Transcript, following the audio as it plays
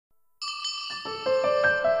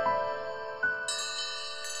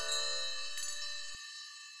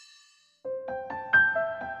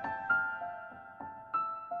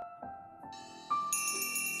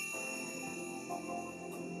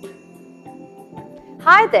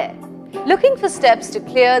Hi there! Looking for steps to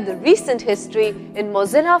clear the recent history in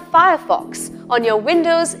Mozilla Firefox on your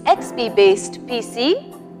Windows XP-based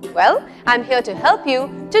PC? Well, I'm here to help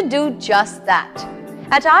you to do just that.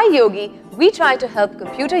 At iYogi, we try to help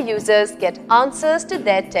computer users get answers to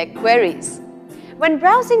their tech queries. When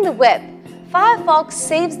browsing the web, Firefox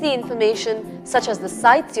saves the information such as the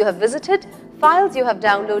sites you have visited, files you have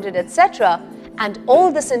downloaded, etc. and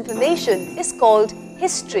all this information is called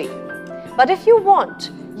history. But if you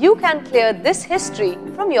want, you can clear this history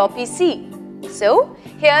from your PC. So,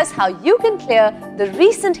 here's how you can clear the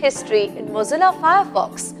recent history in Mozilla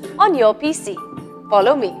Firefox on your PC.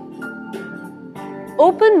 Follow me.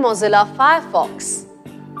 Open Mozilla Firefox.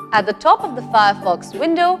 At the top of the Firefox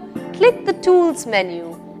window, click the Tools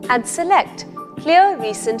menu and select Clear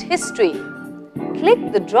Recent History.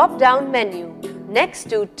 Click the drop-down menu next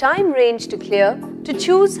to Time Range to Clear to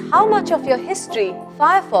choose how much of your history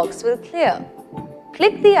Firefox will clear.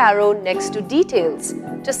 Click the arrow next to Details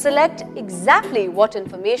to select exactly what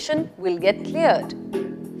information will get cleared.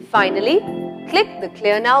 Finally, click the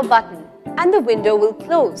Clear Now button and the window will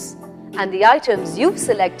close and the items you've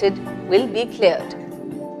selected will be cleared.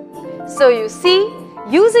 So you see,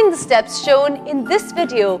 using the steps shown in this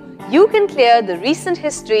video, you can clear the recent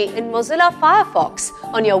history in Mozilla Firefox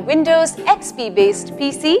on your Windows XP-based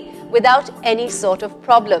PC without any sort of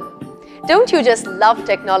problem. Don't you just love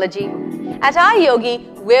technology? At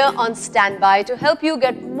iYogi, we're on standby to help you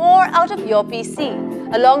get more out of your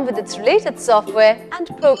PC, along with its related software and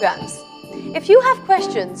programs. If you have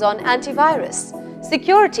questions on antivirus,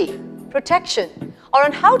 security, protection, or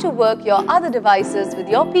on how to work your other devices with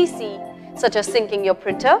your PC, such as syncing your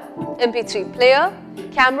printer, MP3 player,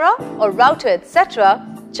 camera or router, etc.,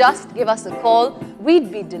 just give us a call.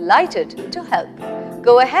 We'd be delighted to help.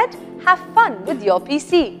 Go ahead, have fun with your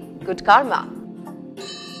PC. Good karma.